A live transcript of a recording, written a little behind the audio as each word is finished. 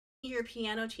Your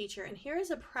piano teacher, and here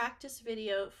is a practice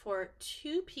video for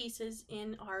two pieces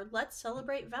in our Let's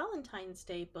Celebrate Valentine's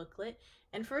Day booklet.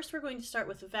 And first we're going to start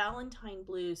with Valentine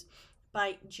Blues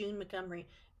by June Montgomery.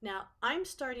 Now I'm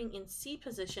starting in C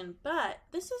position, but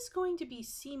this is going to be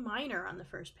C minor on the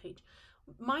first page.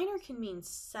 Minor can mean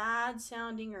sad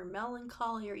sounding or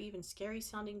melancholy or even scary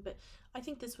sounding, but I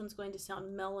think this one's going to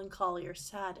sound melancholy or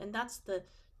sad, and that's the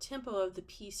tempo of the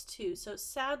piece too. So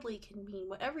sadly can mean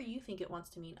whatever you think it wants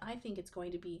to mean. I think it's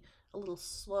going to be a little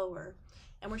slower.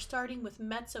 And we're starting with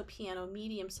mezzo piano,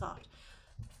 medium soft.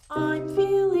 I'm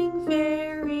feeling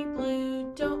very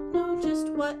blue, don't know just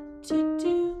what to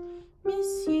do.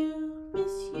 Miss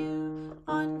you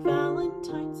on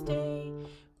Valentine's Day.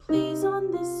 Please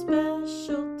on this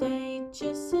special day,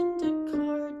 just send a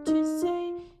card to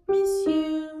say miss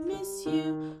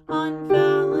you on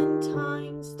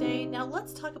Valentine's Day. Now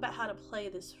let's talk about how to play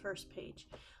this first page.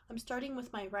 I'm starting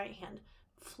with my right hand.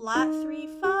 Flat 3,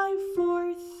 5,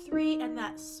 4, 3, and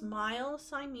that smile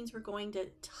sign means we're going to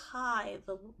tie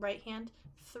the right hand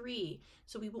 3.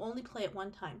 So we will only play it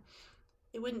one time.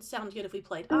 It wouldn't sound good if we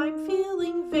played I'm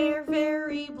feeling very,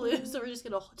 very blue. So we're just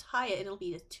going to tie it and it'll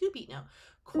be a 2-beat note.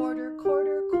 Quarter,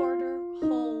 quarter, quarter,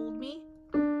 hold me,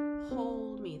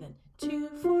 then 2,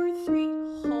 4, 3,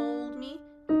 hold me.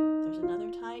 There's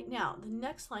another tie. Now the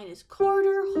next line is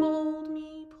quarter, hold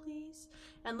me, please.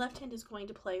 And left hand is going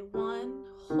to play 1,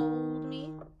 hold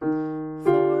me,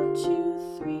 4,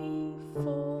 2, 3,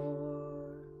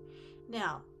 4.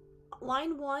 Now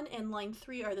line 1 and line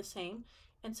 3 are the same.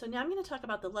 And so now I'm going to talk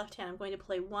about the left hand. I'm going to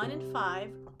play 1 and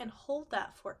 5 and hold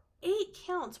that for 8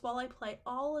 counts while I play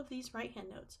all of these right hand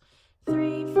notes.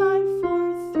 3, 5,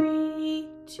 4, 3,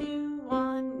 2,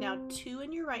 1. Now 2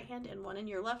 in your right hand and 1 in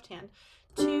your left hand.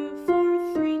 2,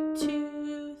 4, 3,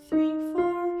 2, 3,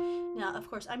 4. Now, of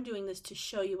course, I'm doing this to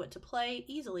show you what to play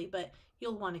easily, but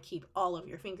you'll want to keep all of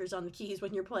your fingers on the keys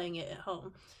when you're playing it at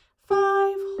home. 5,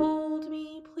 hold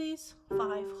me, please.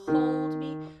 5, hold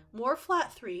me. More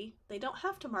flat 3. They don't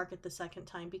have to mark it the second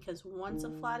time because once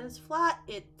a flat is flat,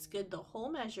 it's good the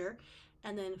whole measure.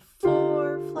 And then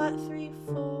 4, flat 3,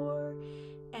 4.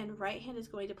 And right hand is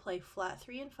going to play flat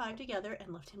 3 and 5 together,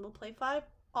 and left hand will play 5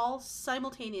 all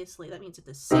simultaneously. That means at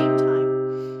the same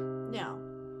time. Now,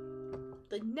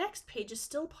 the next page is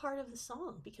still part of the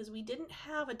song because we didn't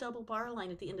have a double bar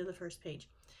line at the end of the first page.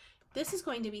 This is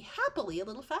going to be happily a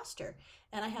little faster.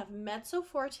 And I have mezzo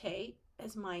forte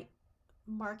as my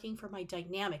marking for my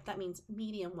dynamic. That means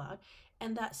medium loud.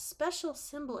 And that special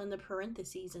symbol in the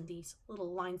parentheses in these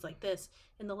little lines like this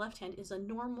in the left hand is a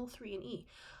normal 3 in E.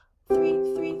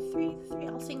 3, 3, 3, 3.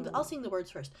 I'll sing the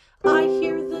words first. I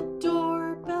hear the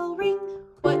doorbell ring.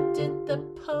 What did the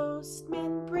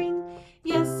postman bring?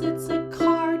 Yes, it's a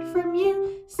card from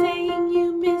you saying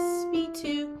you miss me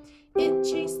too. It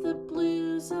chased the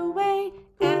blues away,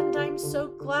 and I'm so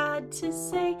glad to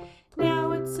say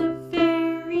now it's a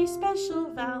very special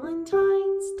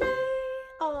Valentine's Day.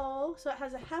 Oh, so it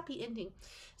has a happy ending.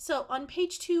 So on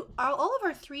page 2, all of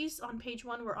our 3s on page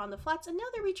 1 were on the flats, and now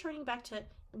they're returning back to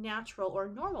natural or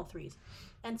normal 3s.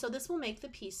 And so this will make the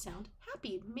piece sound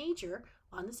happy, major,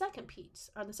 on the second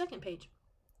page.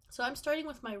 So I'm starting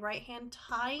with my right hand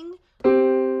tying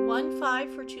 1,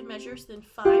 5 for 2 measures, then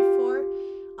 5, 4.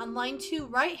 On line 2,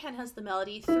 right hand has the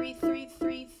melody 3, 3,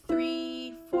 3,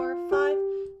 3, 4, 5,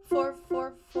 4,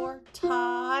 4, 4,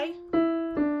 tie.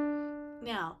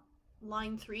 Now,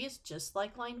 line 3 is just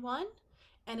like line 1.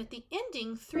 And at the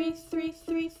ending, 3, 3,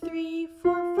 3, 3,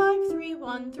 4, 5, 3,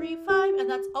 1, 3, 5. And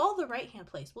that's all the right hand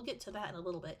plays. We'll get to that in a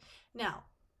little bit. Now,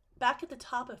 back at the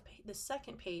top of the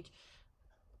second page,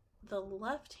 the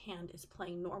left hand is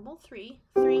playing normal 3,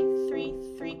 3,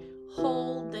 3, 3,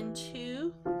 hold, then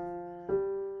 2,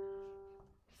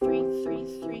 3, 3,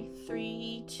 3,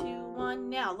 3, 2, 1.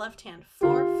 Now, left hand,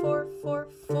 4, 4, 4,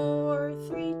 4,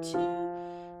 3, 2.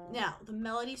 Now, the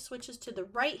melody switches to the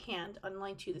right hand on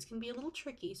line 2. This can be a little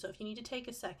tricky, so if you need to take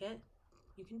a second,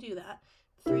 you can do that.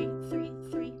 3, 3,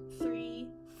 3, 3,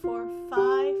 4,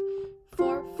 5,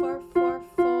 4, 4, 4,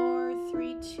 4,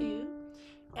 3, 2.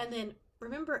 And then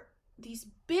remember, these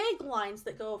big lines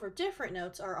that go over different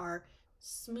notes are our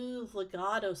smooth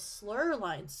legato slur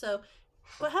lines. So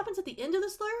what happens at the end of the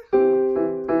slur?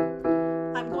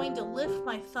 I'm going to lift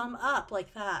my thumb up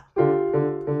like that.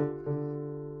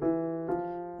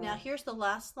 Now here's the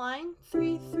last line.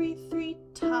 3, 3, 3,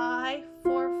 tie,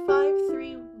 4, 5,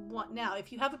 3, 1. Now,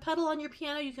 if you have a pedal on your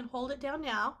piano, you can hold it down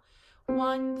now.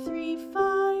 1, 3,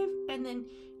 5, and then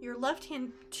your left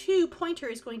hand 2 pointer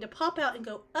is going to pop out and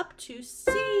go up to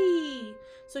C.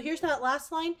 So here's that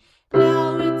last line.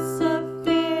 Now it's a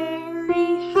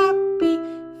very happy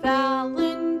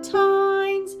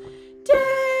Valentine's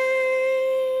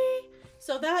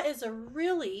that is a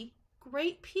really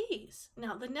great piece.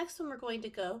 Now, the next one we're going to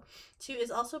go to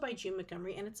is also by June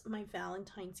Montgomery, and it's My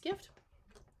Valentine's Gift.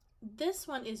 This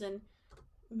one is in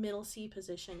middle C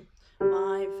position.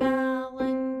 My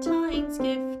Valentine's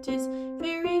gift is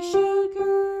very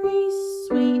sugary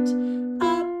sweet,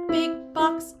 a big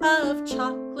box of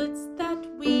chocolates that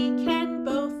we can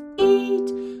both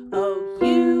eat. Oh,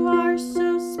 you are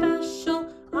so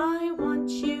special, I want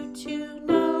you to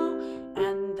know.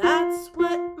 And that's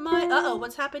what my,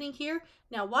 what's happening here?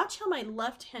 Now watch how my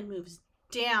left hand moves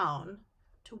down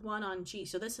to 1 on G.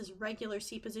 So this is regular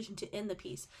C position to end the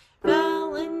piece.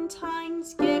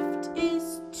 Valentine's gift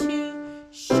is to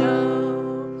show.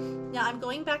 Now I'm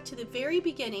going back to the very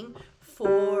beginning.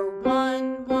 4,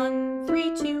 1, 1,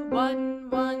 3, 2, 1,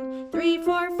 1, 3,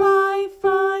 4, 5,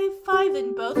 5, 5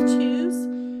 in both twos.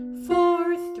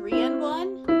 4, 3 and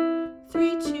 1,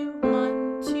 3, 2,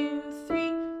 1, 2,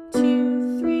 3,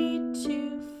 2, 3,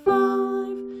 2,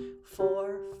 5,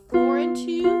 4, 4 and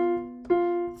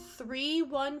 2, 3,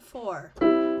 1, 4,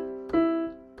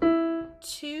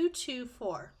 2, 2,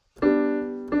 4,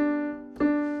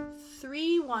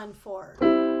 3, 1, 4,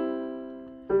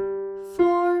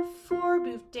 4, 4,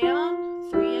 move down,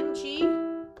 3 and G,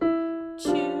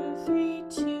 2, 3,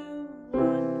 2,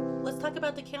 1. Let's talk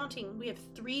about the counting. We have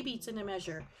 3 beats in a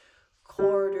measure.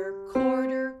 Quarter,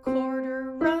 quarter,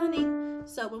 quarter, running.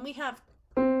 So when we have,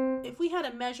 if we had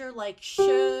a measure like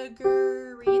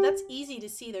sugary, that's easy to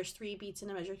see there's 3 beats in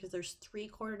a measure because there's 3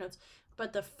 quarter notes.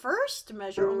 But the first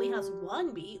measure only has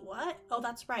 1 beat. What? Oh,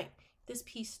 that's right. This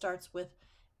piece starts with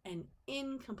an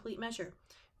incomplete measure.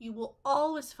 You will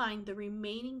always find the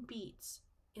remaining beats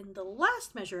in the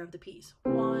last measure of the piece.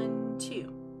 1,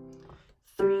 2,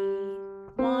 3,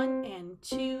 1 and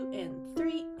 2 and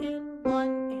 3 and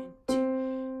 1 and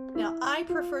 2. Now I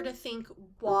prefer to think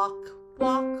walk,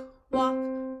 walk, walk,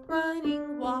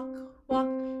 running, walk, walk.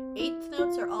 8th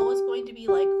notes are always going to be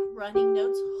like running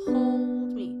notes.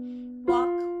 Hold me.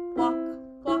 Walk, walk,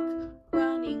 walk,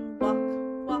 running, walk,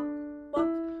 walk, walk,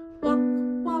 walk,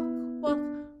 walk, walk,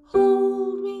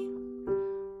 hold me.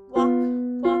 Walk,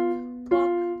 walk,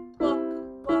 walk, walk,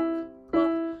 walk, walk,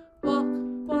 walk,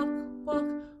 walk, walk,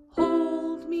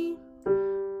 hold me.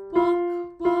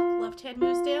 Walk, walk, left hand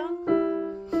moves down.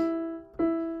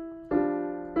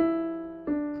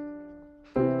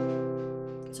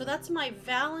 So that's My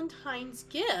Valentine's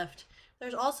Gift.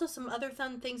 There's also some other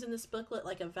fun things in this booklet,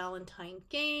 like a Valentine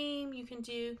game you can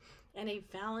do, and a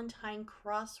Valentine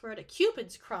crossword, a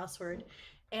Cupid's crossword.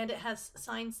 And it has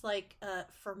signs like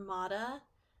fermata,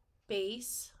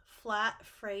 bass, flat,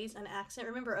 phrase, and accent.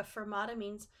 Remember, a fermata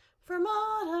means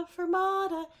fermata,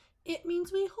 fermata. It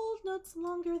means we hold notes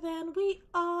longer than we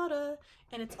oughta.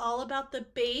 And it's all about the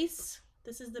bass.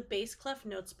 This is the bass clef,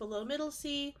 notes below middle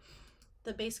C.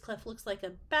 The bass clef looks like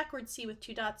a backward C with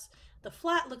 2 dots. The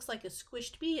flat looks like a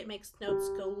squished B. It makes notes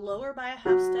go lower by a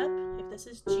half step. If this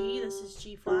is G, this is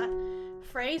G flat.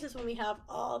 Phrase is when we have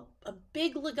a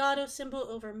big legato symbol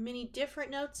over many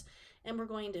different notes, and we're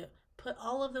going to put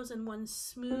all of those in one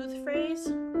smooth phrase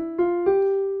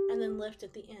and then lift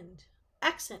at the end.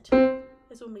 Accent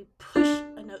is when we push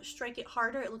a note, strike it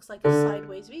harder. It looks like a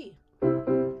sideways V.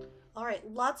 All right,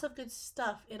 lots of good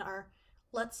stuff in our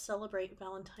Let's Celebrate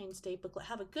Valentine's Day booklet.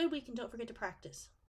 Have a good week and don't forget to practice.